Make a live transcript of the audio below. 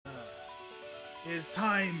It is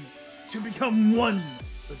time to become one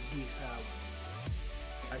with Geese Howard.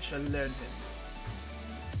 I shall learn him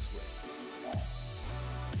this way.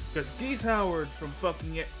 Because Geese Howard from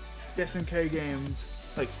fucking SNK games,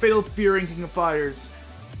 like Fatal Fury and King of Fighters,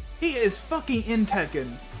 he is fucking in Tekken.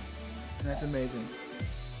 And that's amazing.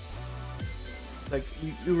 Like,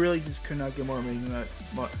 you really just could not get more amazing than that.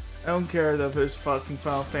 I don't care if there's fucking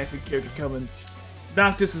Final Fantasy character coming.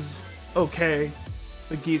 Noctis is okay.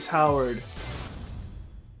 But Geese Howard.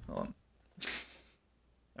 Hold on.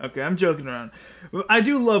 Okay, I'm joking around. I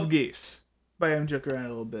do love Geese. But I'm joking around a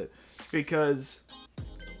little bit. Because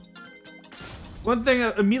one thing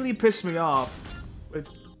that immediately pissed me off with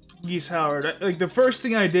Geese Howard, like the first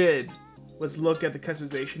thing I did was look at the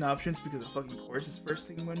customization options because of fucking course it's the first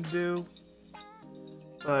thing I'm going to do.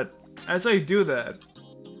 But as I do that,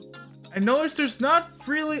 I noticed there's not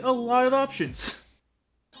really a lot of options.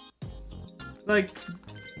 Like,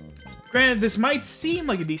 granted, this might seem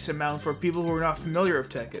like a decent amount for people who are not familiar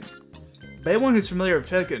with Tekken. But anyone who's familiar with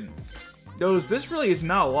Tekken knows this really is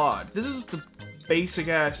not a lot. This is the basic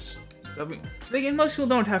ass stuff. Again, most people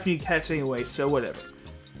don't have to use hats anyway, so whatever.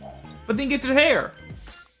 But then get to the hair.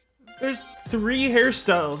 There's 3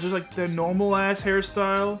 hairstyles. There's like the normal ass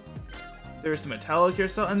hairstyle. There's the metallic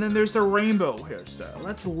hairstyle, and then there's the rainbow hairstyle.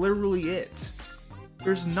 That's literally it.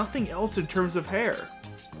 There's nothing else in terms of hair.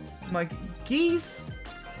 I'm like, Geese?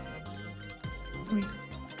 I mean,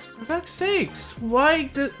 for fuck's sakes, why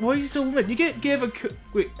are you so limited? You can't give a...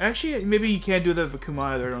 Wait, actually, maybe you can't do that with Akuma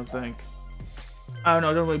either, I don't think. I don't know,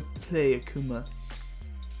 I don't really play Akuma.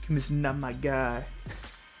 Akuma's not my guy.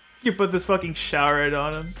 You put this fucking shower head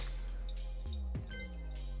on him.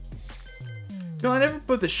 No, I never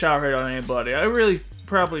put the shower head on anybody. I really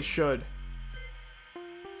probably should.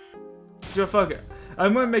 So fuck it.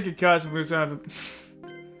 I'm gonna make a costume. I'm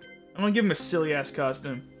gonna give him a silly ass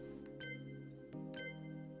costume.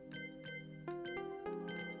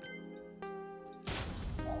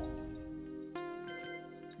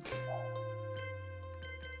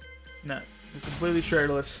 Nah, just completely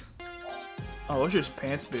shirtless. Oh, what should his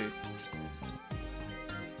pants be?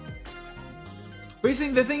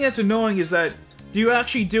 Basically, the thing that's annoying is that you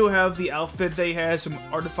actually do have the outfit they had some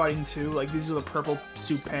Art of Fighting 2. Like, these are the purple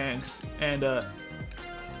suit pants, and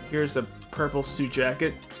here's the purple suit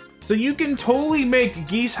jacket. So you can totally make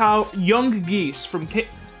Geese young Geese from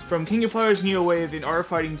King of Fighters Neo Wave in Art of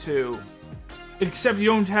Fighting 2, except you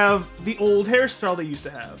don't have the old hairstyle they used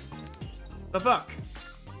to have. The fuck?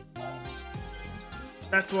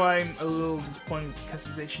 That's why I'm a little disappointed with the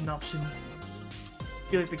customization options.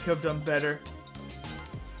 I feel like they could have done better.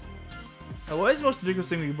 Now, what is the most ridiculous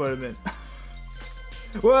thing we can put him in?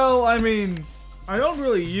 Well, I mean, I don't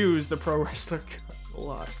really use the Pro Wrestler cut a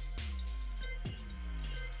lot.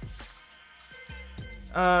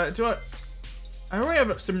 Do I already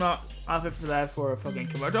have some outfit for that for a fucking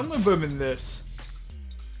command. I'm gonna put him in this.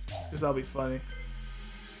 Because that'll be funny.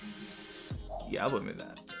 Yeah, I'll put him in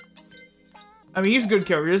that. I mean, he's a good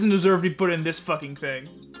character. He doesn't deserve to be put in this fucking thing.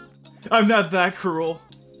 I'm not that cruel.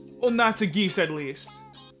 Well, not to Geese, at least.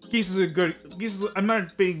 Geese is a good... I'm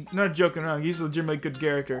not joking around. Geese is a legitimately good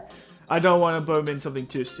character. I don't want to put him in something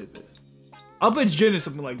too stupid. I'll put Jin in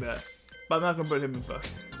something like that. But I'm not going to put him in fuck.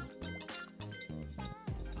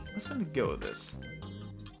 Let's gonna go with this.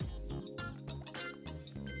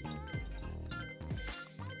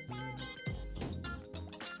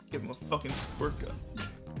 Give him a fucking squirt gun.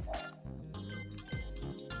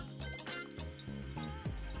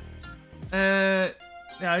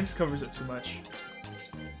 Yeah, it just covers it too much.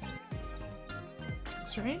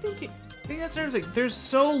 Is there anything? I think that's everything. There's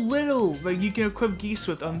so little that you can equip Geese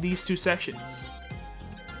with on these 2 sections.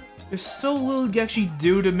 There's so little you can actually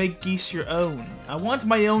do to make Geese your own. I want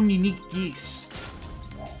my own unique Geese.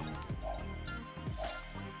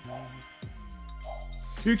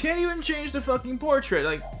 You can't even change the fucking portrait.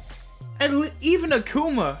 Like, even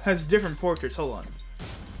Akuma has different portraits. Hold on.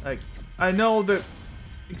 Like, I know that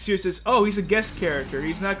excuse is, oh, he's a guest character.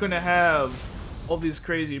 He's not going to have all these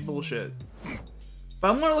crazy bullshit. But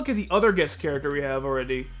I'm going to look at the other guest character we have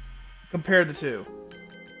already. Compare the 2.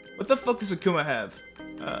 What the fuck does Akuma have?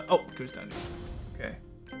 Oh, Akuma's down here. Okay.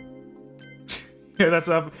 Yeah, that's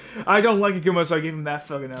up. I don't like Akuma, so I gave him that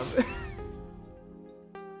fucking outfit.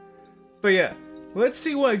 But yeah, let's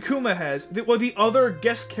see what Akuma has, what the other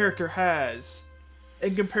guest character has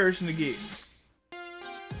in comparison to Geese.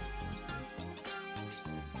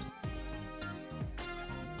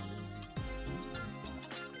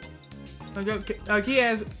 Like he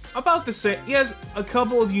has about the same. He has a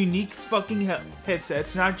couple of unique fucking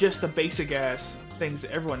headsets, not just the basic ass things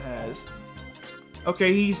that everyone has.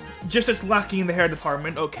 Okay, he's just as lacking in the hair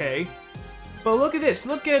department. Okay, But look at this.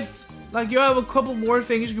 Look at, like, you have a couple more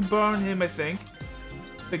things you can put on him, I think.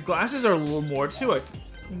 The glasses are a little more, too, I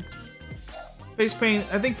think. Face paint,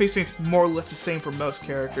 I think face paint's more or less the same for most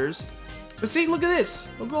characters. But see, look at this.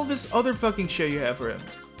 Look at all this other fucking shit you have for him.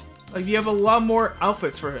 Like, you have a lot more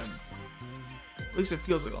outfits for him. At least it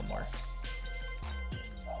feels like a lot more.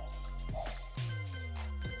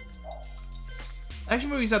 Action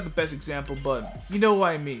movie's not the best example, but you know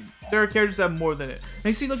what I mean. There are characters that have more than it.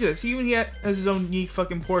 And see, look at this. He even has his own unique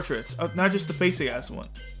fucking portraits, not just the basic ass one.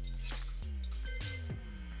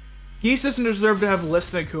 Geese doesn't deserve to have less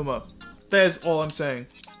than Akuma. That is all I'm saying.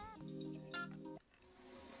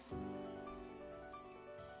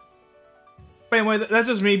 But anyway, that's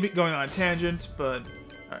just me going on a tangent. But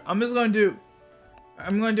right, I'm going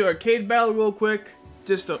to do arcade battle real quick,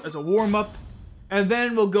 just as a warm up. And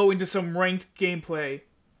then we'll go into some ranked gameplay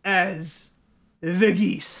as the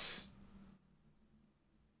Geese.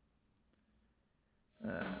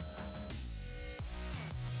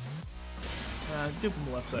 Do it from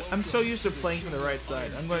the left side. I'm so used to playing from the right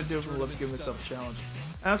side. I'm going to do it from the left to give myself a challenge.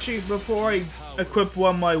 Actually, before I equip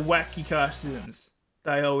one of my wacky costumes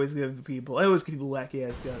that I always give people, I always give people wacky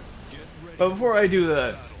ass guys. But before I do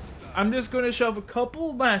that, I'm just going to shove a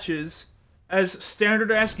couple matches as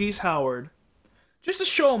standard ass Geese Howard. Just to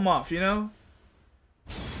show him off, you know?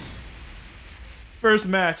 First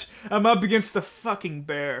match, I'm up against the fucking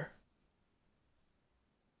bear.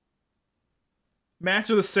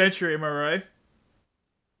 Match of the century, am I right?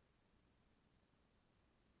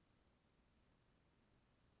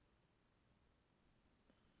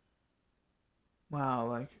 Wow,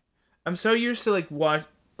 like, I'm so used to, like,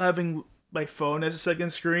 having my phone as a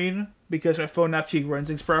second screen, because my phone actually runs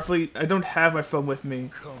things properly. I don't have my phone with me,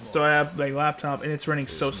 so I have my laptop, and it's running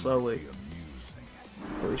so slowly.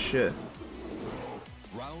 Holy shit.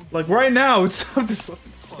 Like, right now, it's on this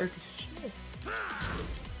fucking shit.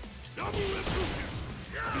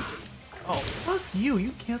 Oh, fuck you.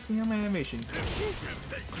 You canceled me on my animation.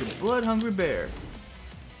 You blood-hungry bear.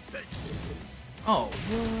 Oh,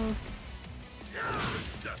 look.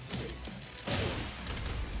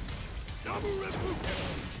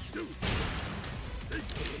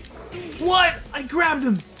 What? I grabbed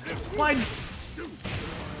him! Why?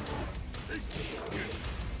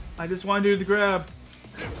 I just wanted to do the grab.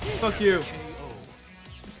 Fuck you.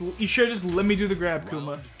 You should just let me do the grab,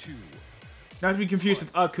 Kuma. Not to be confused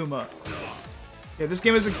with Akuma. Yeah, this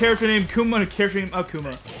game has a character named Kuma and a character named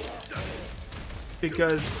Akuma.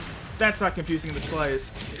 Because that's not confusing in the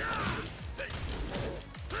slightest.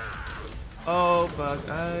 Oh fuck,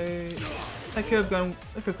 I could have gone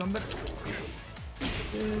back.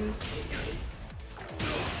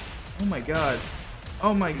 Oh my god.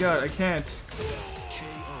 Oh my god, I can't.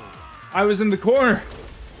 I was in the corner.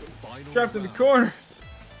 Trapped in the corner.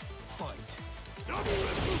 Come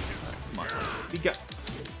on. We got.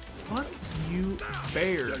 Fuck you,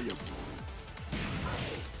 bear.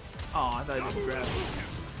 Oh, I thought I didn't grab it.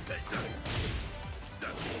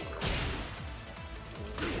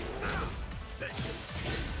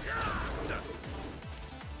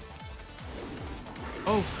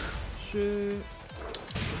 Oh, shit.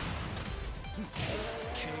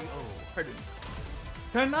 Pardon.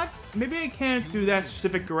 Can I not? Maybe I can't do that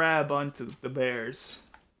specific grab onto the bears.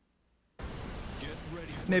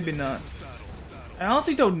 Maybe not. I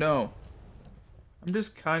honestly don't know. I'm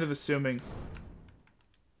just kind of assuming.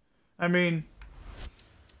 I mean,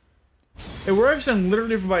 it works on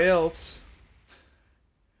literally everybody else.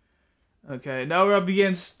 Okay, now we're up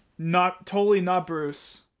against totally not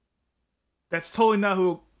Bruce. That's totally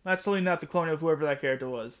not the clone of whoever that character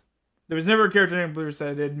was. There was never a character named Bruce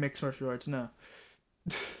that did mixed martial arts, no.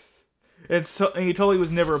 He totally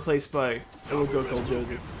was never replaced by a little girl called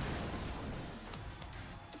Josie. You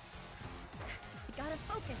gotta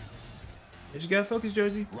focus. You just gotta focus,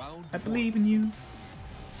 Josie. I believe in you.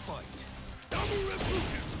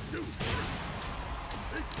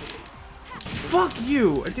 Fuck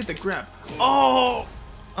you! I did the grab. Oh!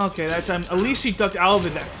 Okay, that time. At least she ducked out of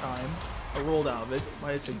it that time. I rolled out of it.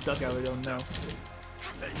 Why did I say duck out of it? I don't know.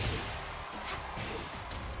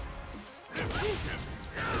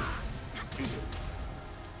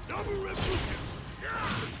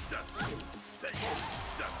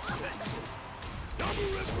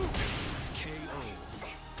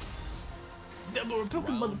 Double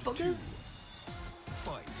repulsion, motherfucker!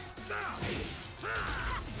 Fight.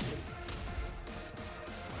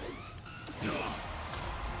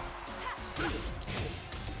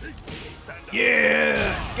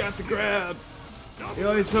 Yeah! Got the grab! It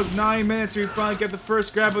only took 9 minutes to finally get the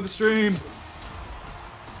first grab of the stream.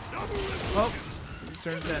 Oh!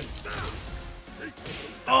 Turn 10.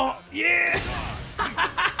 Oh, yeah!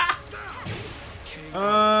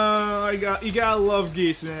 You gotta love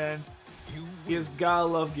Geese, man. You just gotta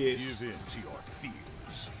love Geese. Give in to your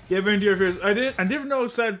fears. Give in to your fears. I didn't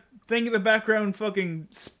notice that thing in the background fucking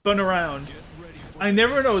spun around. I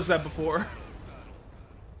never noticed that before.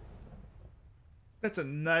 That's a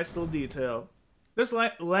nice little detail. There's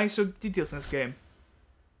lots of details in this game.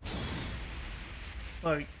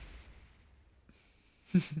 Like,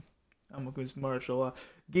 I'm looking at martial law.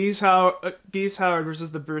 Geese Howard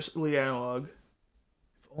versus the Bruce Lee analog.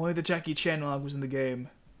 If only the Jackie Chan analog was in the game.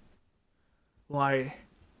 Why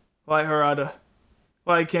Harada?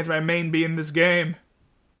 Why can't my main be in this game?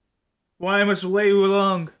 Why must Lei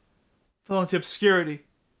Wulong fall into obscurity?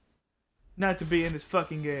 Not to be in this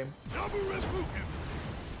fucking game.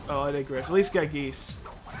 Oh, I digress. At least got Geese.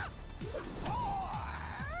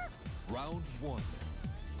 Round 1.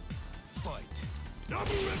 Fight.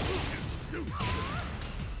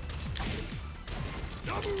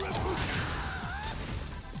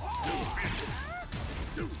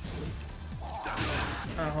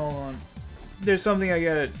 Hold on. There's something I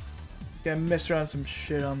gotta mess around some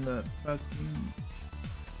shit on the fucking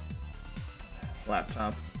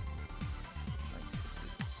laptop.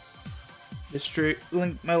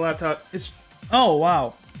 Link my laptop. Oh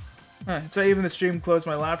wow. It's not even the stream closed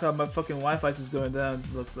my laptop. My fucking Wi-Fi is going down.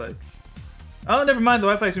 It looks like. Oh, never mind. The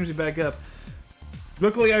Wi-Fi seems to be back up.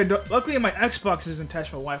 Luckily, my Xbox isn't attached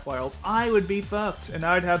to my Wi-Fi, else I would be fucked, and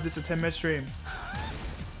I'd have this a 10-minute stream.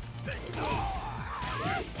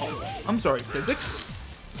 Oh, I'm sorry, physics.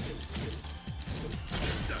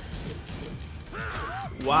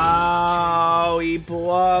 Wow, he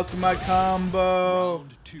blocked my combo.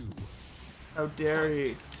 Round 2. How dare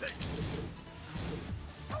he?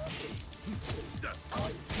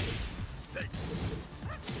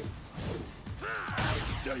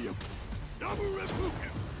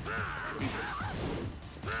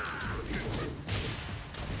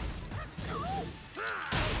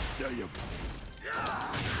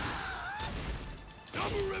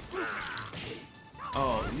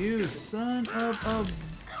 Oh, you son of a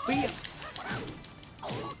bitch.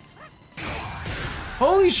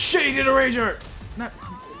 Holy shit, he did a rage art! Not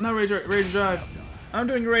rage art, rage drive. I'm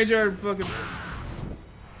doing rage art fucking.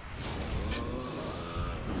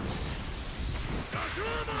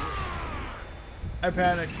 I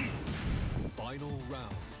panic. Final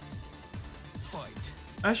round. Fight.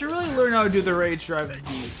 I should really learn how to do the rage drive of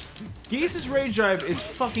Geese. Geese's rage drive is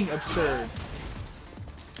fucking absurd.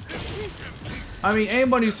 I mean,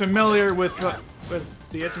 anybody who's familiar with the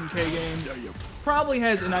SNK game probably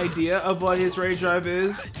has an idea of what his rage drive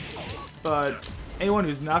is, but anyone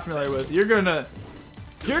who's not familiar with it, you're gonna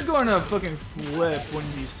fucking flip when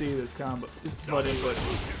you see this combo, this butt input.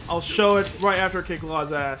 I'll show it right after I kick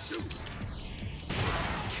Law's ass.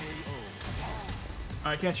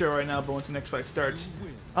 I can't show it right now, but once the next fight starts,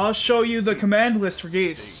 I'll show you the command list for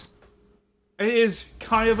Geese. It is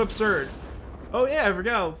kind of absurd. Oh yeah, I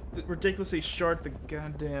forgot how ridiculously short the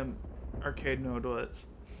goddamn arcade mode was.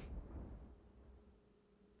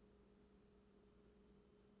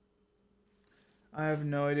 I have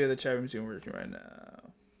no idea the chat room's even working right now.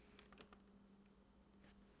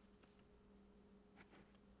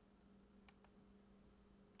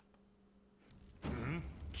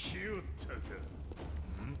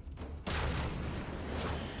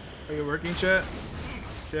 Are you working, chat?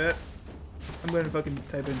 Chat? I'm going to fucking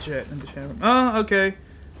type in chat in the chat room. Oh, okay.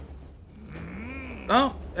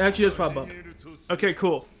 Oh, it actually does pop up. Okay,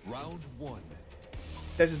 cool. Round 1.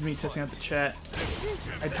 That's just me testing out the chat.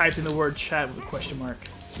 I typed in the word chat with a question mark.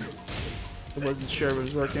 I wasn't sure if it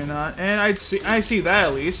was working or not. And I see that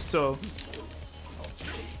at least, so.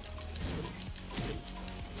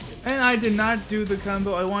 And I did not do the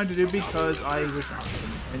combo I wanted to do because I was not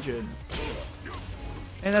paying attention.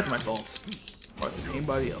 And that's my fault. More than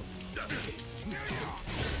anybody else.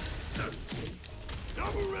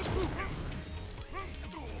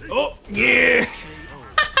 Oh, yeah!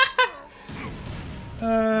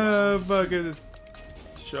 Fucking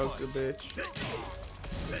choke the bitch.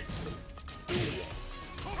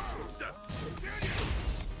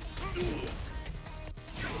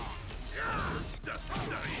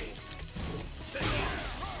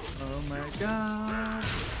 Oh my god.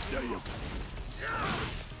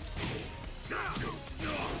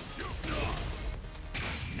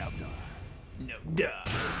 No duh.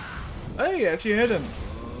 Hey, actually hit him.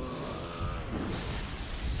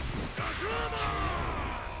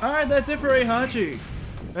 Alright, that's it for Heihachi.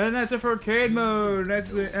 And that's it for arcade mode. That's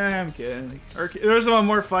it. I'm kidding. There's one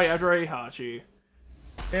more fight after Heihachi.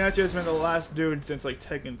 Heihachi has been the last dude since like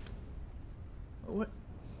Tekken. What?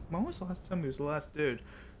 When was the last time he was the last dude?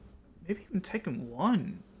 Maybe even Tekken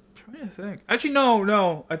 1. trying to think. Actually,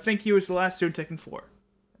 no. I think he was the last dude Tekken 4. I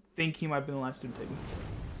think he might have been the last dude Tekken 4.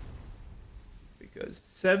 Because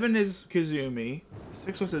 7 is Kazumi,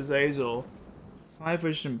 6 was Azazel, 5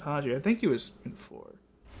 was Shinpachi. I think he was in 4.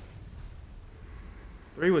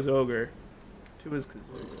 3 was Ogre, 2 was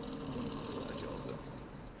Kazumi. Also.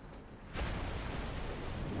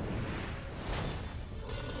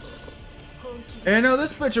 And now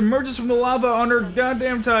this bitch emerges from the lava on her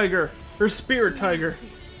goddamn tiger. Her spirit tiger.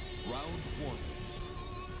 Round 1.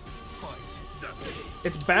 Fight.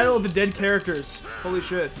 It's Battle of the Dead Characters. Holy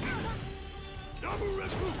shit.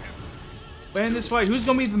 But in this fight, who's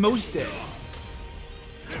gonna be the most dead?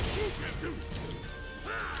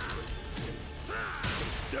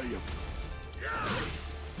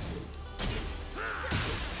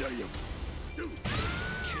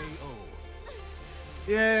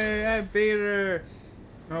 Yay, I beat her!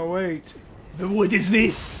 Oh wait, but what is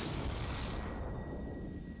this?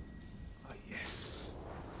 Oh yes.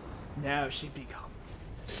 Now she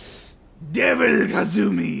becomes Devil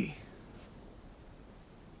Kazumi!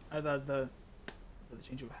 I thought the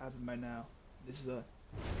change would happen by now. This is a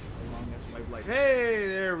long ass wipe like, hey,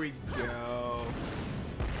 there we go.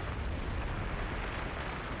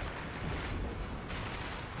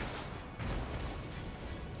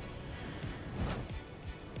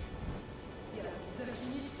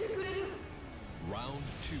 Round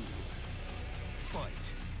 2. Fight.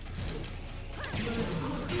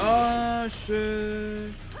 Oh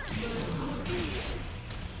shit.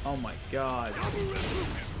 Oh my god.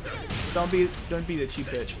 Don't be the cheap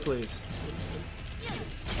bitch, please.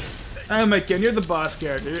 Oh my god, you're the boss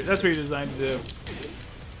character. That's what you're designed to do.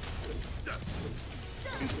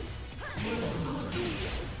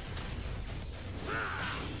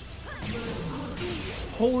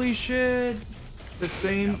 Holy shit. The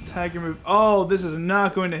same tiger move. Oh, this is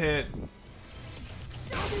not going to hit.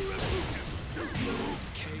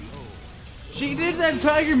 She did that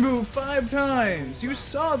tiger move 5 times. You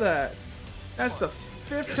saw that. That's the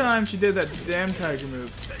 5th time she did that damn tiger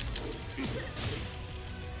move.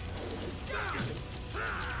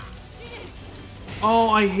 Oh,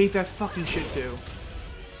 I hate that fucking shit too.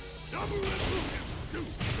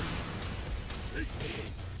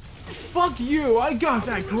 Fuck you! I got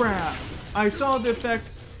that grab! I saw the effect.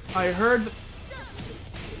 I heard...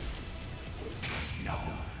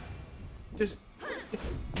 Just...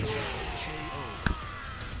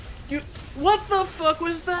 You... What the fuck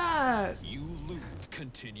was that? You lose.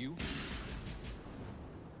 Continue.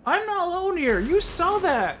 I'm not alone here. You saw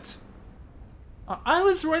that. I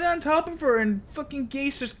was right on top of her and fucking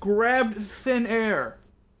Geese just grabbed thin air.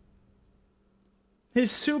 His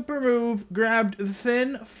super move grabbed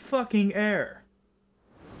thin fucking air.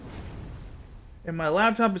 And my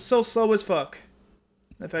laptop is so slow as fuck.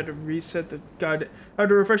 I've had to reset the god. I had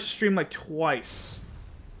to refresh the stream like twice.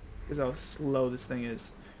 Because how slow this thing is.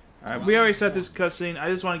 Alright, we already set this cutscene. I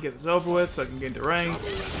just want to get this over with so I can get into rank.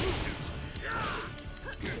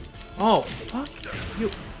 Oh, fuck you.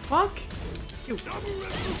 Fuck you.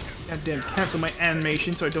 Goddamn, cancel my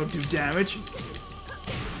animation so I don't do damage.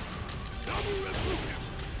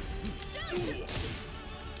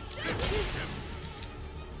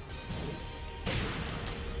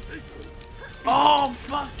 Oh,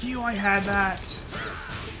 fuck you, I had that.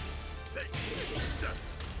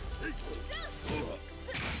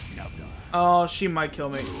 Oh, she might kill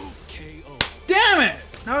me. Damn it!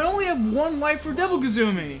 Now I only have 1 life for Devil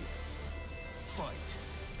Kazumi.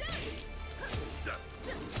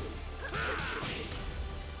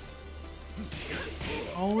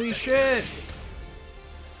 Holy shit!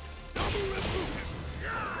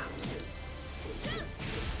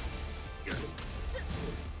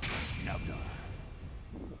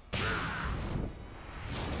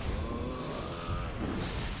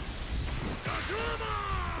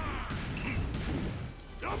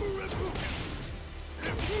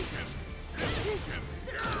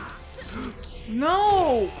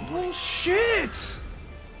 No! Bullshit!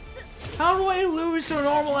 How do I lose to a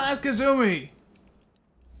normal ass Kazumi?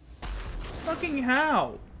 Fucking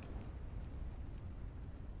how?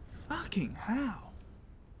 Fucking how?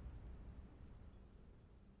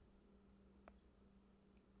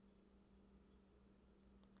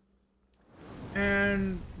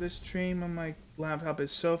 And this stream on my laptop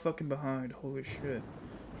is so fucking behind. Holy shit.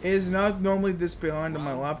 It is not normally this behind on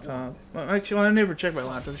my laptop. Well, actually, I never check my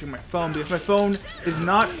laptop, I check my phone, because my phone is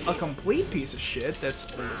not a complete piece of shit.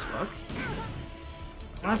 That's old as fuck.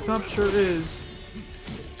 Laptop sure is.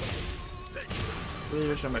 Really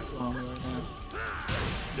wish I had my phone right now.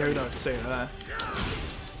 Dare not say that.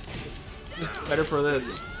 Better for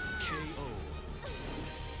this.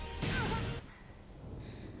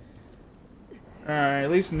 Alright,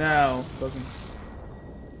 at least now. Fucking.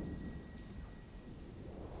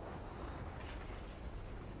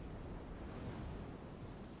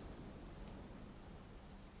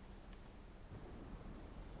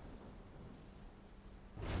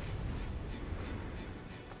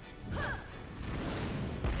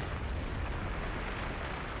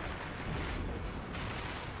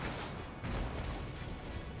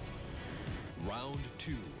 Round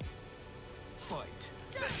 2. Fight.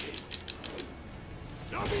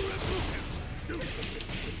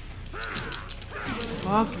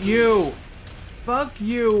 Fuck you! Fuck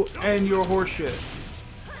you and your horseshit.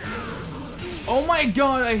 Oh my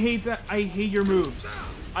god, I hate that. I hate your moves.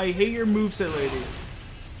 I hate your moveset, lady.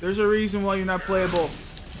 There's a reason why you're not playable.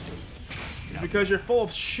 It's because you're full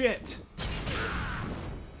of shit.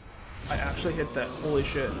 I actually hit that. Holy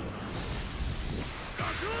shit.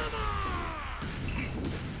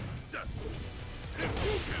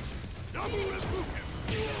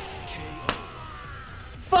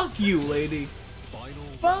 Fuck you, lady.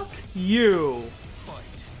 Fuck you.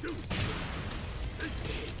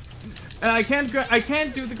 And I can't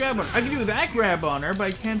do the grab on her. I can do that grab on her, but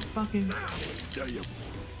I can't fucking.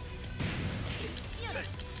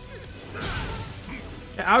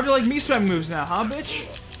 Yeah, how would you like me spam moves now, huh, bitch?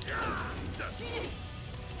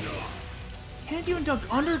 Can't even duck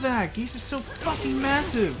under that. Geese is so fucking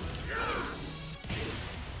massive.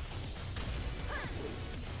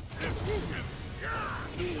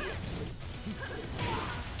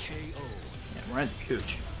 Yeah, right in the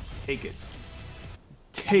cooch. Take it.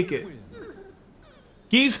 Take it.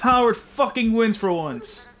 Geese Howard fucking wins for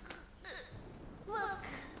once.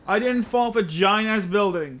 I didn't fall off a giant ass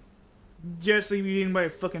building. Just to be eaten by a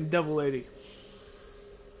fucking devil lady.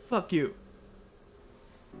 Fuck you.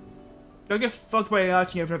 Go get fucked by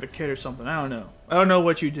Hachi after another kid or something. I don't know. I don't know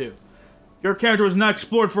what you do. Your character was not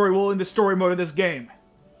explored very well in the story mode of this game.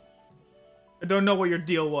 I don't know what your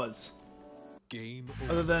deal was. Game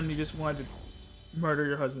Other than you just wanted to murder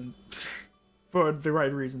your husband. For the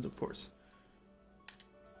right reasons, of course.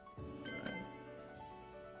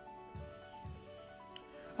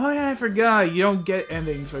 Oh yeah, I forgot. You don't get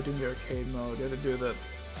endings by doing the arcade mode. You have to do the...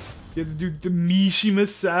 You have to do the Mishima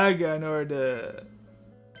Saga in order to...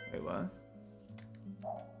 Wait, what?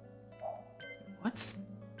 What?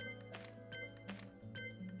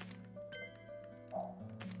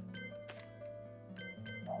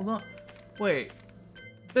 Hold on. Wait.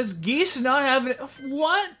 Does Geese not have it?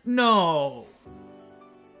 What? No.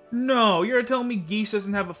 No, you're telling me Geese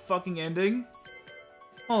doesn't have a fucking ending?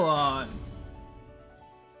 Hold on.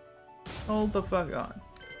 Hold the fuck on.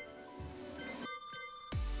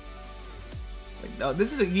 Like, no,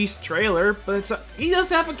 this is a Geese trailer, but it's a, he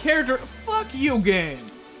doesn't have a character. Fuck you, game.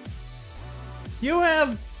 You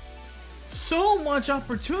have so much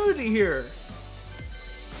opportunity here.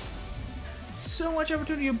 So much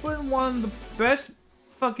opportunity. You put in one of the best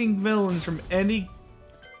fucking villains from any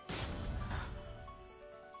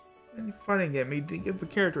fighting game. He didn't give a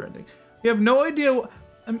character ending. You have no idea what...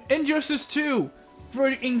 Injustice 2!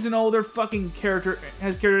 Ings and all their fucking character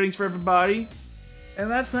has character endings for everybody. And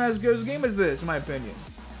that's not as good as a game as this, in my opinion.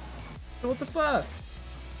 So what the fuck?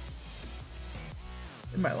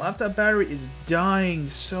 And my laptop battery is dying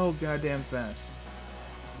so goddamn fast.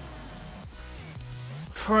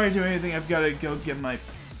 Before I do anything, I've got to go get my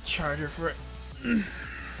charger for it.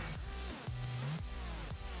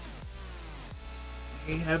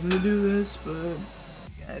 I ain't having to do this, but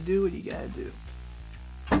you gotta do what you gotta do.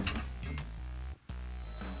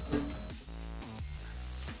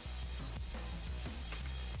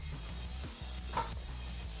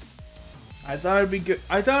 I thought it'd be good.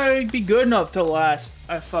 I thought it'd be good enough to last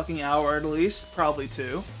a fucking hour at least, probably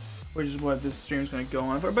 2, which is what this stream's gonna go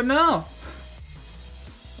on for. But no,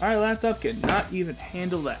 my laptop cannot even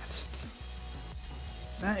handle that.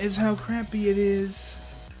 That is how crappy it is.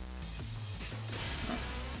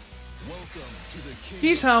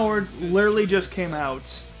 Geese Howard literally just came out,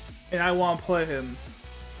 and I want to play him.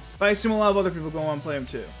 But I assume a lot of other people go on and play him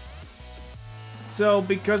too. So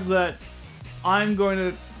because of that, I'm going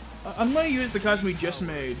to use the costume we just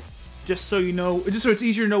made, just so you know, just so it's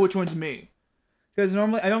easier to know which one's me. Because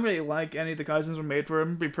normally I don't really like any of the costumes we made for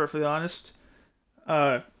him, to be perfectly honest.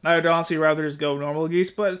 I'd honestly rather just go normal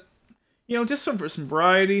Geese, but you know, just for some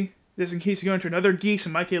variety, just in case you go into another Geese, it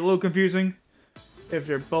might get a little confusing if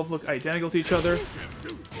they both look identical to each other.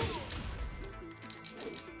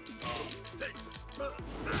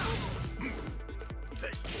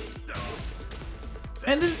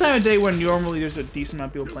 And this is the time of day when normally there's a decent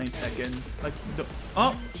amount of people playing Tekken. Like,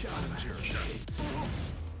 oh!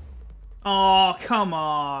 Oh, come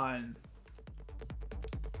on!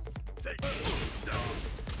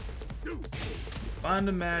 Find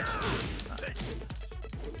a match.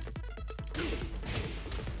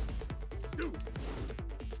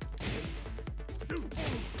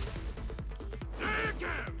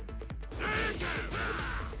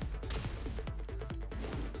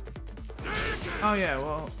 Oh yeah,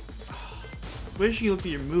 well, wish you looked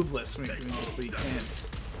at your move list when you're doing this, but you can't.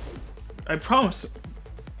 I promise.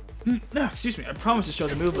 No, excuse me. I promised to show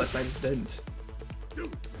the move list. I just didn't.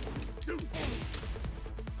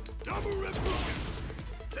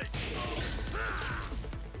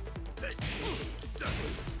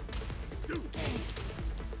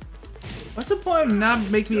 What's the point of not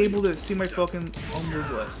making me able to see my fucking own move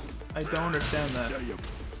list? I don't understand that.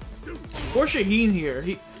 Poor Shaheen here.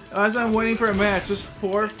 As I'm waiting for a match, this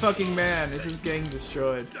poor fucking man is just getting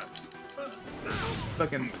destroyed.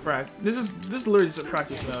 Fucking practice. This is literally just a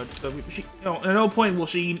practice mode. So at no point will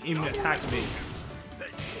she even attack me.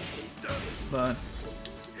 But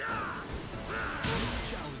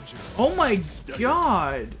oh my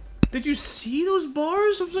god! Did you see those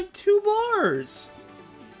bars? It was like 2 bars.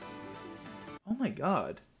 Oh my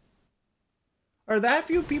god. Are that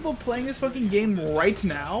few people playing this fucking game right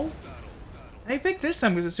now? I picked this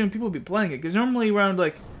time because I assumed people would be playing it. Because normally around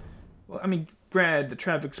like, well, I mean, granted the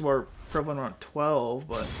traffic's more prevalent around 12,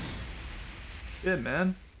 but shit,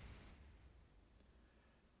 man.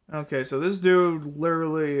 Okay, so this dude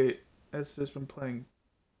literally has just been playing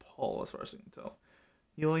Paul as far as I can tell.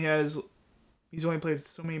 He's only played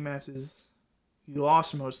so many matches. He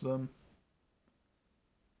lost most of them.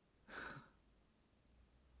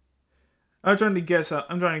 I'm trying to guess,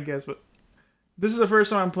 but this is the first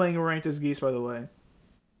time I'm playing ranked as Geese, by the way.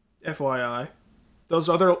 FYI. Those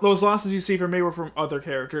losses you see from me were from other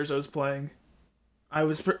characters I was playing. I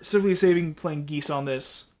was specifically saving playing Geese on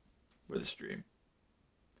this for the stream.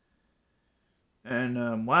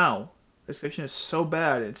 And, wow. This section is so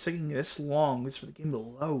bad. It's taking this long just for the game to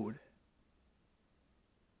load.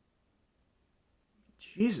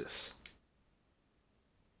 Jesus.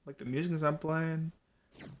 Like, the music's not playing.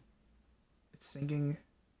 It's singing.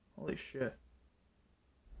 Holy shit.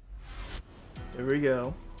 There we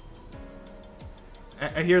go.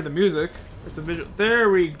 I hear the music. There's the visual. There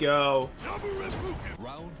we go.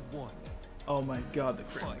 Round 1. Oh my god, the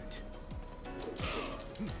crane. Fight.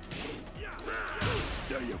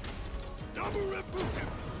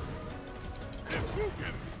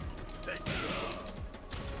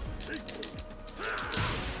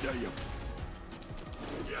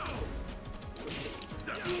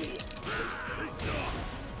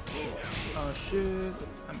 Oh shit,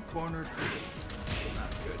 I'm cornered.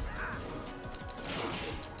 Not good.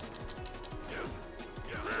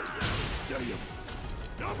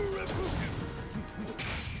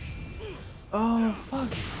 Oh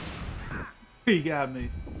fuck. He got me.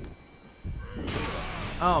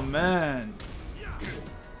 Oh man.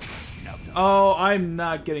 Oh, I'm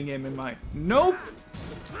not getting him in my... Nope!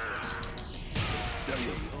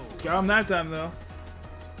 Got him that time though.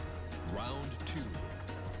 Round 2.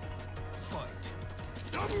 Fight.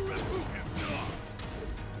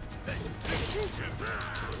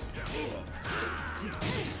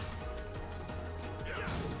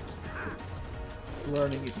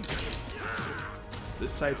 Learning it. The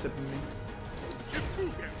sights up me.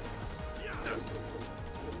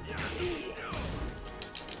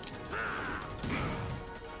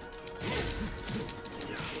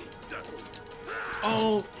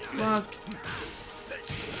 Oh, fuck.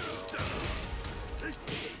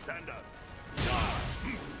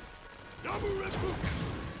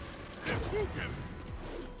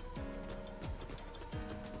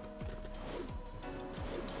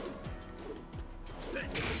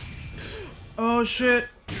 Oh shit!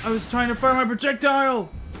 I was trying to fire my projectile!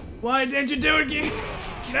 Why didn't you do it, Geese?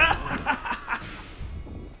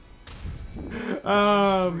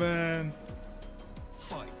 Oh man.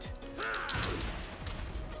 Fight.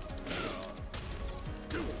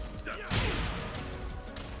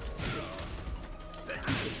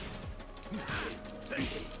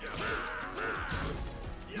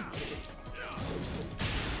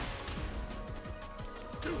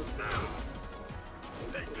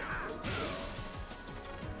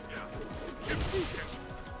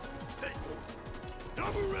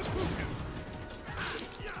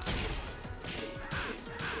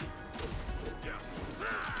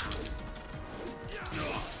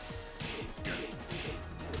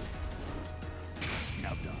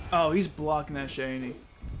 Oh, he's blocking that shit, ain't he?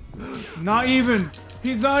 Not even!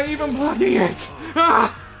 He's not even blocking it!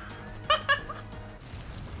 Ah!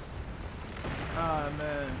 Ah,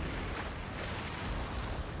 man.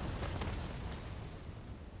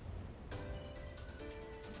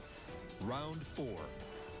 Round 4.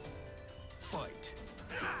 Fight.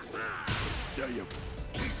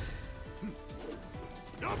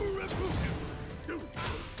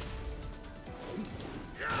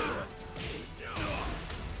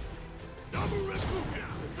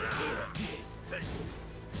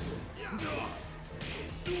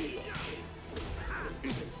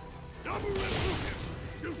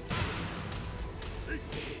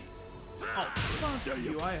 Oh, fuck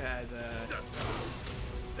you, I had that.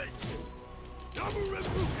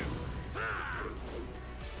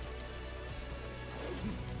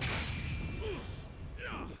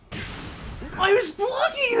 I was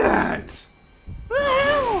blocking that! What the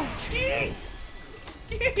hell? Geese!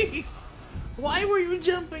 Geese! Why were you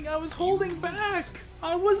jumping? I was holding back!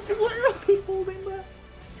 I was literally holding back!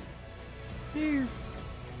 Geese.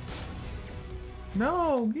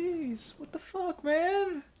 No, Geese. What the fuck,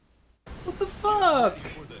 man? What the fuck?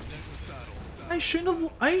 I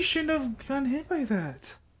shouldn't have gotten hit by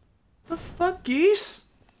that. The fuck, Geese?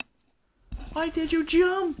 Why did you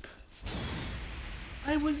jump?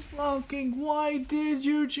 I was blocking. Why did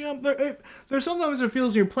you jump? There's sometimes it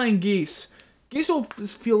feels you're playing Geese. Geese will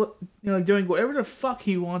just feel, you know, doing whatever the fuck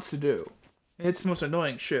he wants to do. And it's the most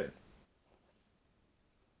annoying shit.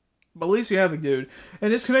 But at least we have a dude.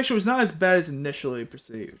 And this connection was not as bad as initially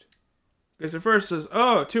perceived. Because at first it says,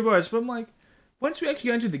 oh, 2 bars. But I'm like, once we actually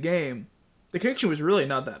got into the game, the connection was really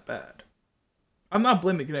not that bad. I'm not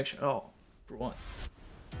blaming the connection at all, for once.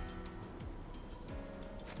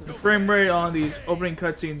 The frame rate on these opening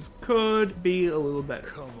cutscenes could be a little better.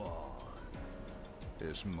 Come on.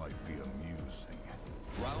 This might be amusing.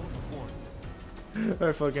 Round 1.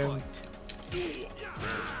 Alright, fucking. Fight.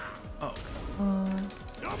 Oh, come on.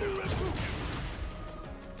 Oh,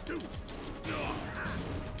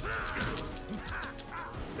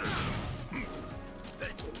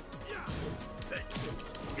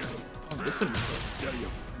 this is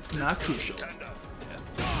it's not crucial. Yeah.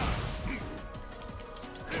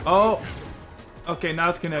 Oh! Okay,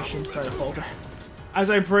 now the connection started faltering. As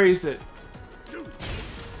I praised it.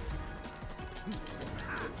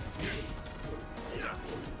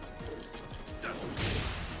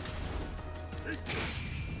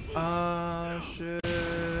 Shit.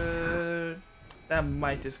 That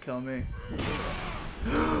might just kill me.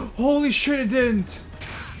 Holy shit, it didn't!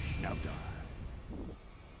 Now die.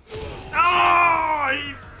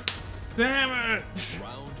 Oh! Damn it!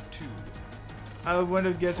 Round 2. I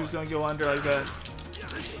wouldn't have guessed he was gonna go under like that.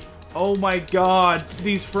 Oh my god,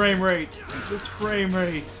 these frame rate. This frame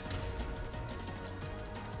rate.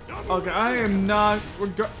 Okay, I am not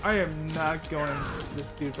going this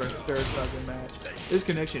dude for a third fucking match. This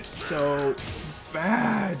connection is so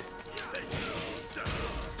bad.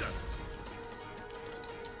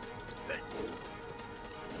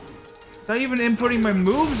 It's not even inputting my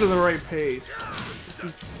moves at the right pace. It's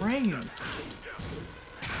these frames.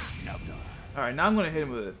 Alright, now I'm gonna hit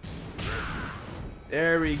him with it.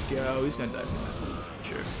 There we go. He's gonna die from that.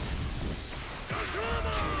 Sure.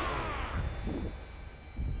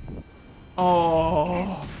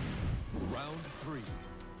 Oh. Round 3.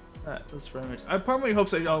 Those frame rates. I probably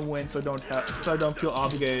hope I don't win, so I don't feel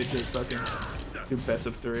obligated to fucking do best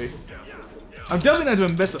of 3. I'm definitely not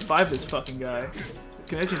doing best of 5 this fucking guy. The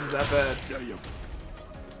connection is that bad.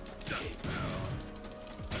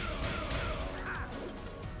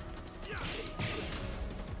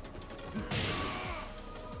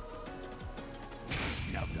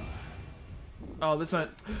 Oh, this one.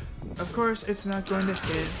 Of course, it's not going to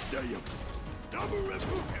hit.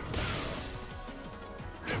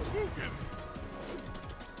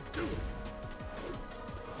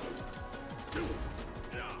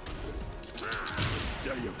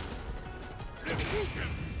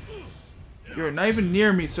 You're not even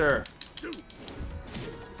near me, sir.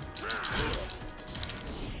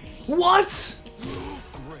 What?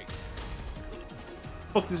 Great.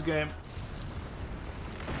 Fuck this game.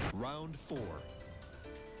 Round 4.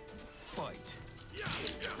 Fight.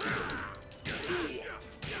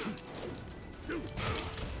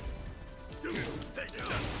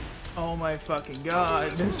 Oh my fucking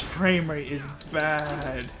god, this frame rate is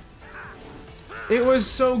bad. It was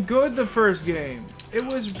so good the first game. It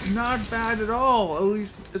was not bad at all, at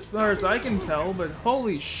least as far as I can tell, but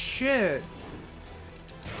holy shit.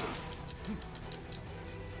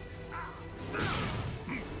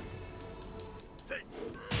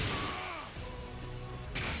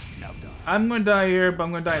 I'm gonna die here, but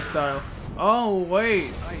I'm gonna die in style. Oh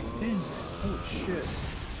wait, I didn't. Oh shit.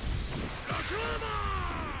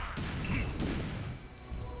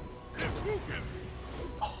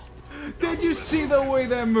 Oh, did you see the way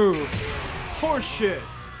that moved? Horse shit.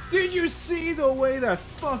 Did you see the way that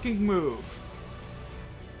fucking move?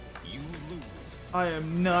 You lose. I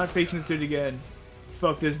am not facing this dude again.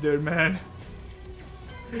 Fuck this dude, man.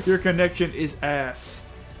 Your connection is ass.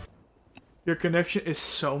 Your connection is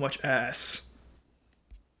so much ass.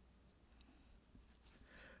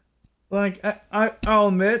 Like, I'll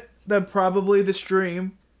admit that probably the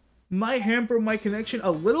stream might hamper my connection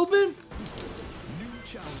a little bit. New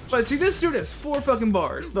challenge. But see, this dude has 4 fucking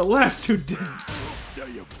bars. The last two didn't.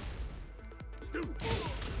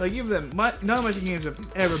 Like, even them, none of my games have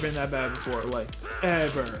ever been that bad before. Like,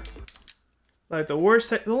 ever. Like, the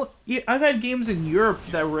worst... I've had games in Europe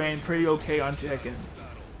that ran pretty okay on Tekken.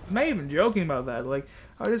 I'm not even joking about that. Like,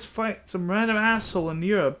 I would just fight some random asshole in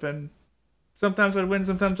Europe, and sometimes I'd win,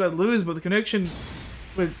 sometimes I'd lose, but the connection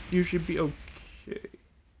would usually be okay.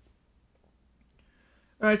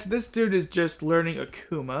 Alright, so this dude is just learning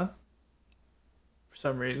Akuma. For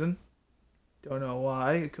some reason. Don't know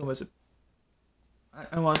why. Akuma's a...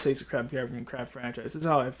 I want to say he's a crap character from crap franchise. That's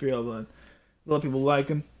how I feel, but a lot of people like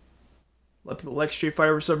him. A lot of people like Street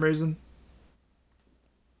Fighter for some reason.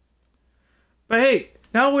 But hey,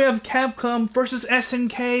 now we have Capcom versus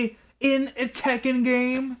SNK in a Tekken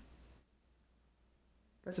game.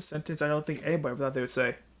 That's a sentence I don't think anybody thought they would say.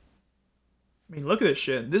 I mean, look at this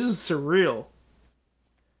shit. This is surreal.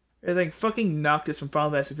 I think fucking Noctis from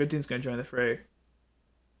Final Fantasy 15 is gonna join the fray.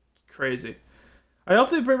 It's crazy. I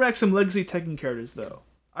hope they bring back some legacy Tekken characters, though.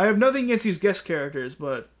 I have nothing against these guest characters,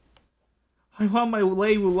 but I want my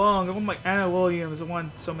Lei Wulong, I want my Anna Williams, I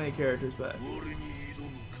want so many characters back.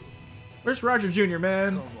 Where's Roger Jr.,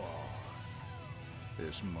 man? Come on.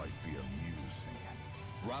 This might be amusing.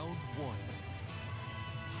 Round 1.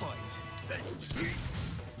 Fight.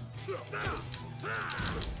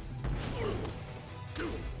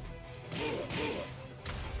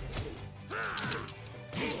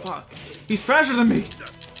 Fuck. He's faster than me!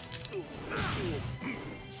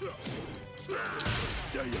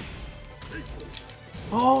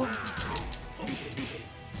 Oh!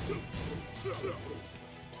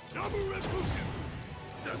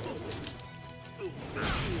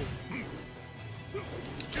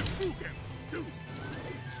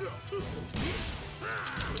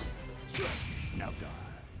 Now die.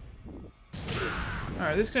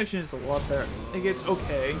 Alright, this connection is a lot better. It gets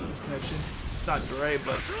okay, this connection. It's not great,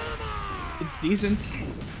 but it's decent.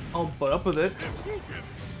 I'll put up with it.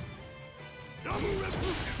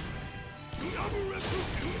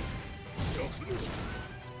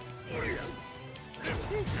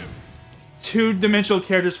 Two-dimensional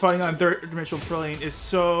characters fighting on third-dimensional plane is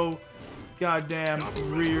so goddamn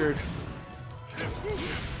weird.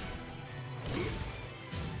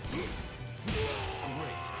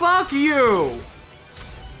 Fuck you!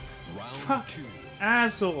 Round 2.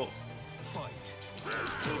 Asshole. Fight.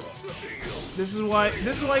 This is why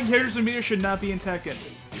characters from meter should not be in Tekken.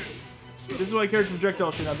 This is why characters from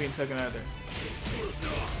projectile should not be in Tekken either.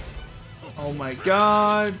 Oh my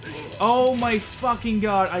god. Oh my fucking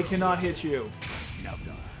god, I cannot hit you. Now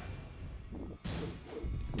die.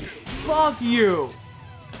 Fuck you!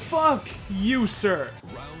 Fuck you, sir!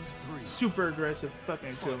 Round 3. Super aggressive fucking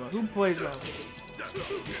Akuma. Who plays that?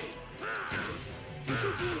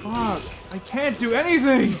 Fuck! I can't do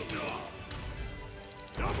anything!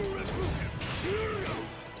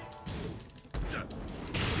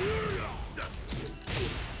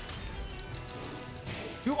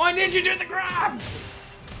 I need you to do the grab!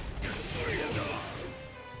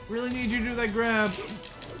 Really need you to do that grab.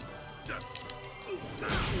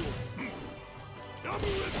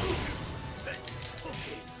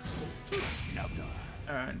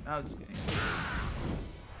 Alright, now it's getting...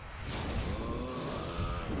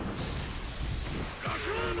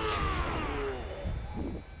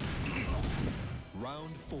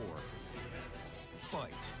 Round 4.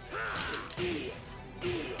 Fight.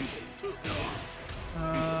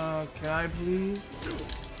 Can I please?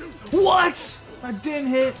 What? I didn't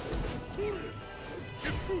hit.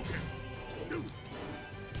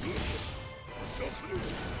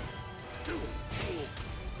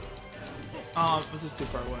 This is too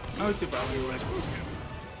far away. I was too far away.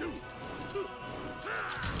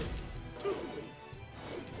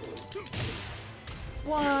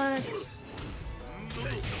 What?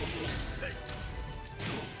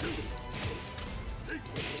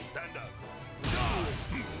 Stand up.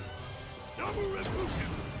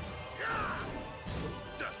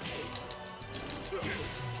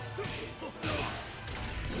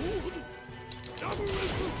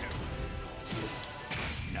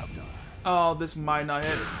 Oh, this might not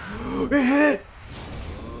hit. It hit!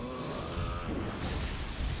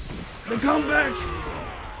 The comeback!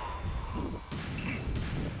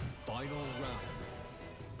 Final round.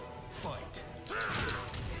 Fight.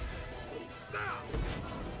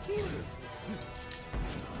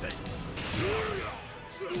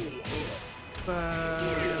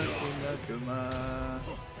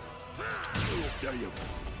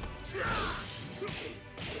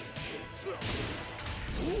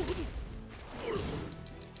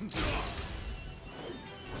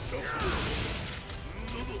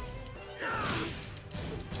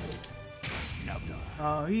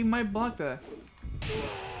 Oh, he might block that.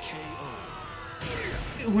 KO.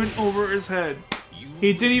 It went over his head.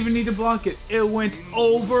 He didn't even need to block it. It went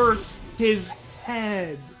over his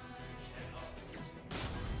head.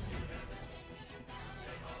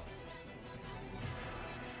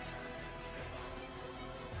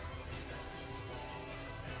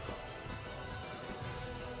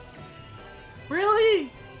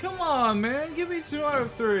 Really? Come on, man. Give me 2 out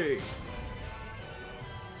of 3.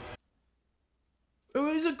 It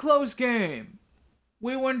was a close game.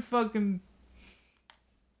 We went fucking...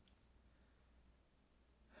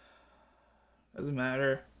 Doesn't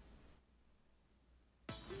matter.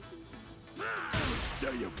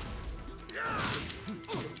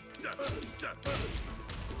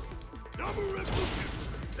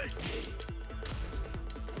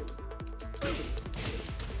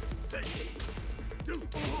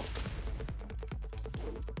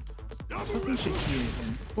 Fucking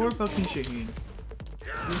Shaheen. Poor fucking Shaheen.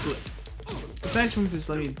 It's nice for him to just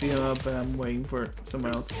let me beat him up, but I'm waiting for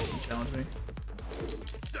someone else to challenge me.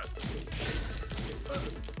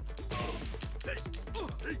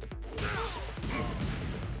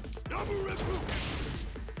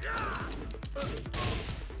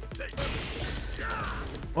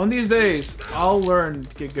 One of these days, I'll learn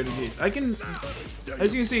to get good at these. I can,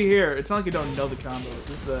 as you can see here, it's not like I don't know the combos.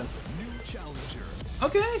 It's the New challenger.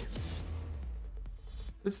 okay.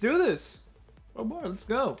 Let's do this. Oh boy, let's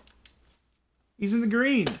go. He's in the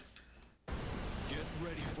green. Get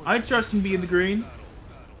ready for I trust him to be in the green.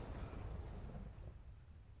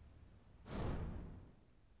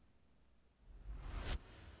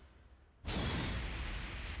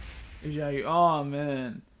 Xiaoyu. Oh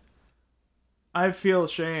man, I feel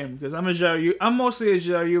ashamed because I'm a Xiaoyu. I'm mostly a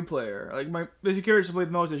Xiaoyu player. Like the characters I play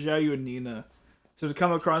the most is Xiaoyu and Nina. So to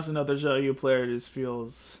come across another Xiaoyu player just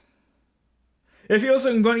feels. It feels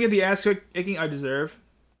like I'm going to get the ass kicking I deserve.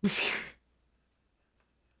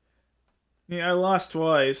 Yeah, I lost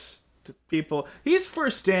twice to people. He's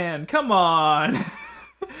first stand. Come on.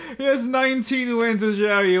 He has 19 wins as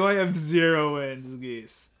Xiaoyu. I have 0 wins,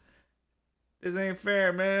 Geese. This ain't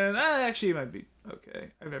fair, man. Actually, it might be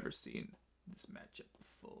okay. I've never seen this matchup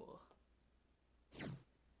before.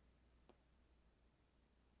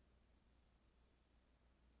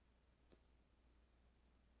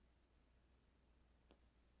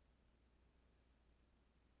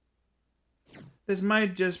 This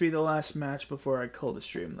might just be the last match before I call the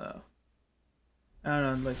stream, though. I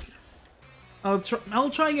don't know, like... I'll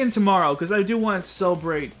try again tomorrow, because I do want to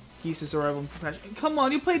celebrate Geese's arrival. Come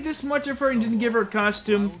on, you played this much of her and didn't give her a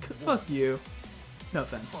costume? Fuck you. No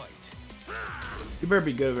thanks. You better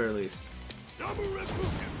be good at her at least.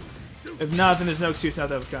 If not, then there's no excuse not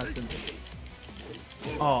to have a costume.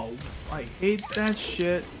 Oh, I hate that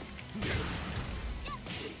shit.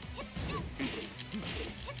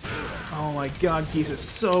 Oh my god, Geese is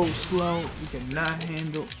so slow. You cannot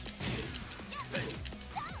handle.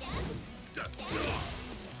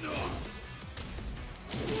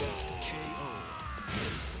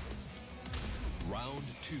 Round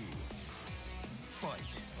 2.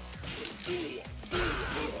 Fight.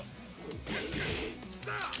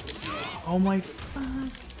 Oh my fuck.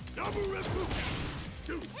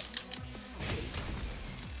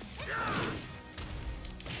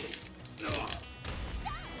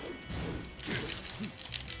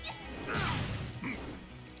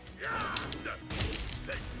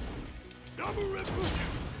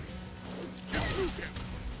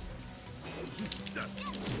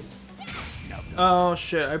 Oh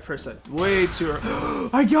shit, I pressed that way too early.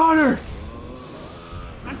 I got her!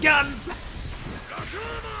 I got her!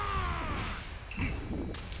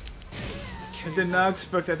 I did not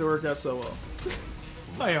expect that to work out so well.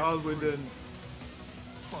 I honestly didn't.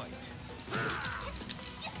 Fight.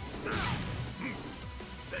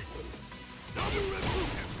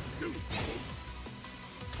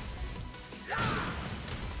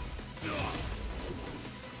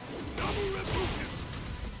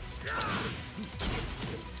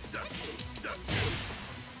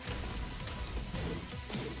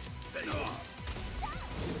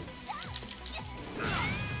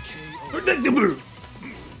 Predictable!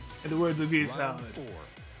 In the words of Geese Round Salad. 4.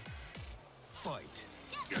 Fight.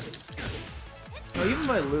 Well, even if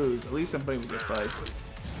I lose, at least I'm playing with a fight.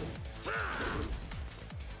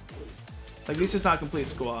 Like, this is not complete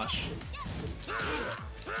squash.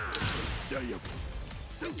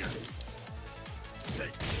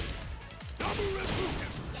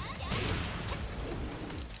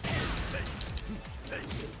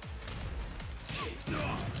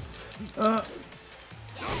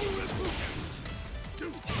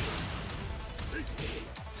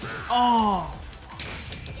 Oh!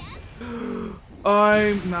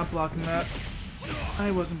 I'm not blocking that.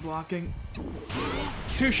 I wasn't blocking.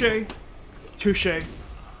 Touche. Touche.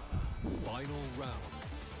 Final round.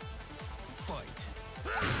 Fight.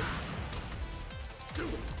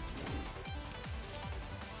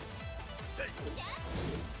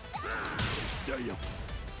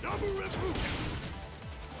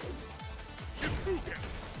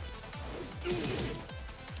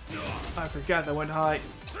 I forgot that went high.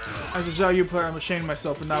 I just saw you play, I'm ashamed of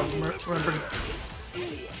myself and not remembering.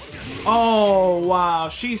 Oh, wow.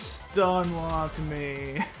 She stun locked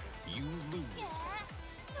me. You lose.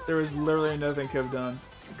 There was literally nothing I could have done.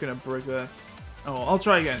 I couldn't break that. Oh, I'll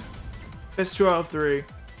try again. It's 2 out of 3.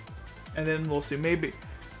 And then we'll see. Maybe.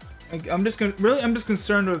 I'm just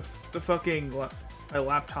concerned with the fucking my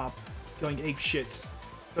laptop going ape shit.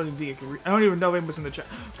 I don't even know if anyone's in the chat.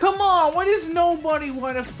 Come on! Why does nobody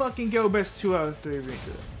want to fucking go best 2 out of 3 redo?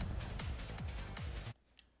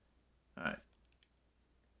 Alright.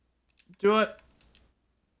 Do it.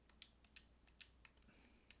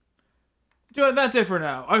 Do it. That's it for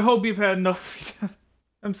now. I hope you've had enough.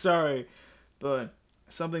 I'm sorry, but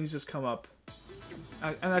something's just come up.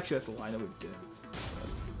 And actually, that's a line that we didn't.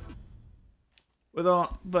 With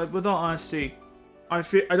all honesty, I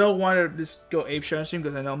don't want to just go ape shit on stream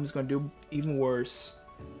because I know I'm just gonna do even worse,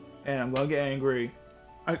 and I'm gonna get angry.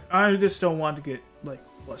 I just don't want to get like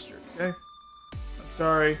flustered. Okay, I'm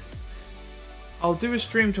sorry. I'll do a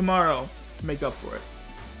stream tomorrow to make up for it,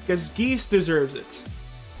 because Geese deserves it.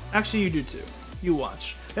 Actually, you do too. You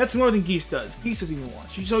watch. That's more than Geese does. Geese doesn't even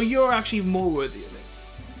watch. So you're actually even more worthy of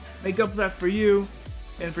it. Make up for that for you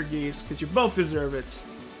and for Geese, because you both deserve it.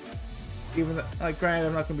 Even though, like, granted,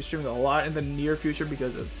 I'm not going to be streaming a lot in the near future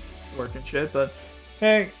because of work and shit, but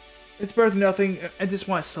hey, it's better than nothing. I just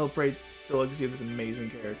want to celebrate the legacy of this amazing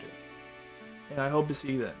character. And I hope to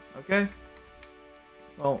see you then, okay?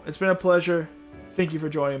 Well, it's been a pleasure. Thank you for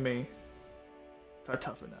joining me.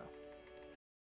 Tough for now.